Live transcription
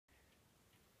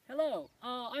Hello,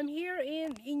 I'm here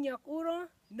in Inca,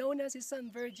 known as the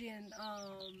Sun Virgin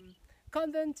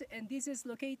Convent, and this is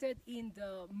located in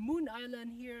the Moon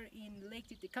Island here in Lake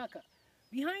Titicaca.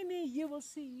 Behind me, you will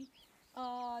see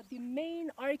the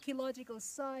main archaeological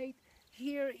site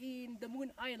here in the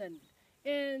Moon Island.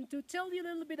 And to tell you a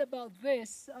little bit about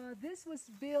this, this was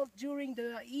built during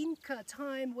the Inca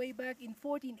time way back in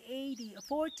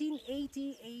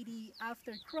 1480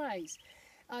 after Christ.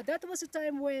 That was a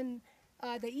time when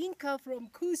the Inca from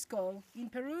Cusco in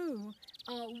Peru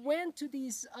went to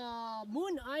this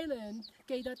moon island,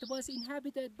 okay, that was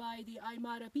inhabited by the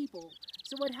Aymara people.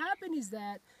 So what happened is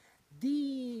that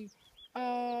the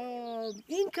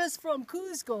Incas from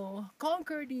Cusco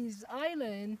conquered this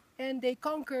island, and they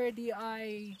conquered the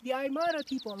Aymara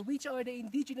people, which are the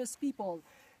indigenous people.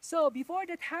 So before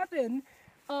that happened,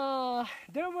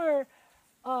 there were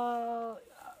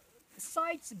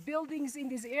sites, buildings in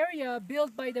this area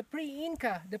built by the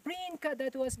pre-Inca. The pre-Inca,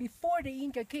 that was before the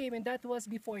Inca came, and that was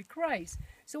before Christ.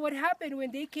 So what happened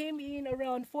when they came in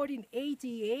around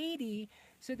 1480,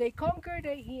 so they conquered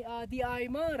the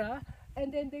Aymara,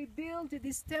 and then they built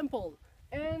this temple.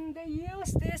 And they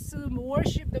used this to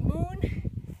worship the moon,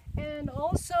 and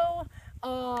also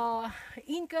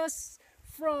Incas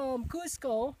from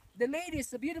Cusco, the ladies,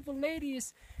 the beautiful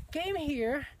ladies, came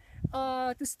here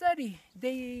to study.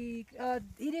 It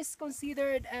is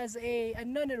considered as a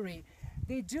nunnery.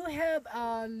 They do have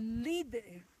a lead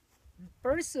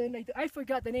person. I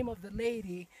forgot the name of the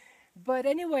lady, but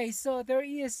anyway, so there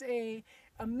is a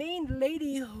main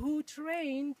lady who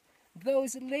trained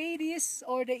those ladies,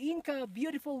 or the Inca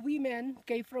beautiful women,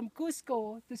 okay, from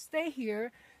Cusco, to stay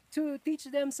here to teach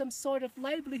them some sort of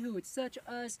livelihood, such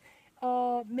as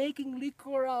making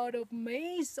liquor out of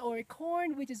maize or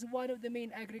corn, which is one of the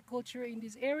main agriculture in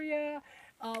this area,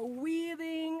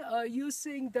 weaving,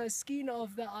 using the skin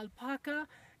of the alpaca,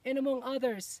 and among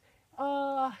others.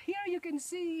 Here you can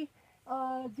see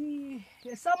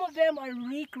some of them are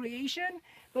recreation,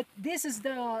 but this is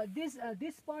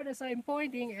this part as I'm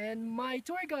pointing, and my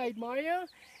tour guide Mario,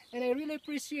 and I really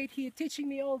appreciate he teaching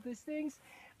me all these things,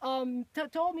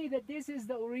 told me that this is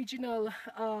the original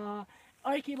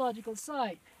archaeological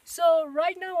site. So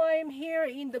right now I am here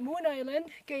in the Moon Island.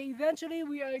 Okay, eventually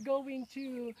we are going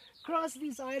to cross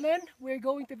this island. We're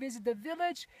going to visit the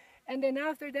village, and then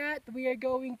after that we are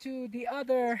going to the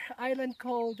other island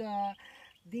called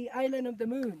the Island of the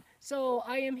Moon. So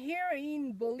I am here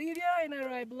in Bolivia, and I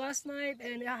arrived last night,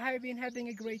 and I have been having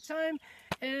a great time,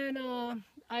 and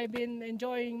I've been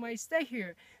enjoying my stay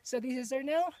here. So this is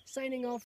Ernell signing off.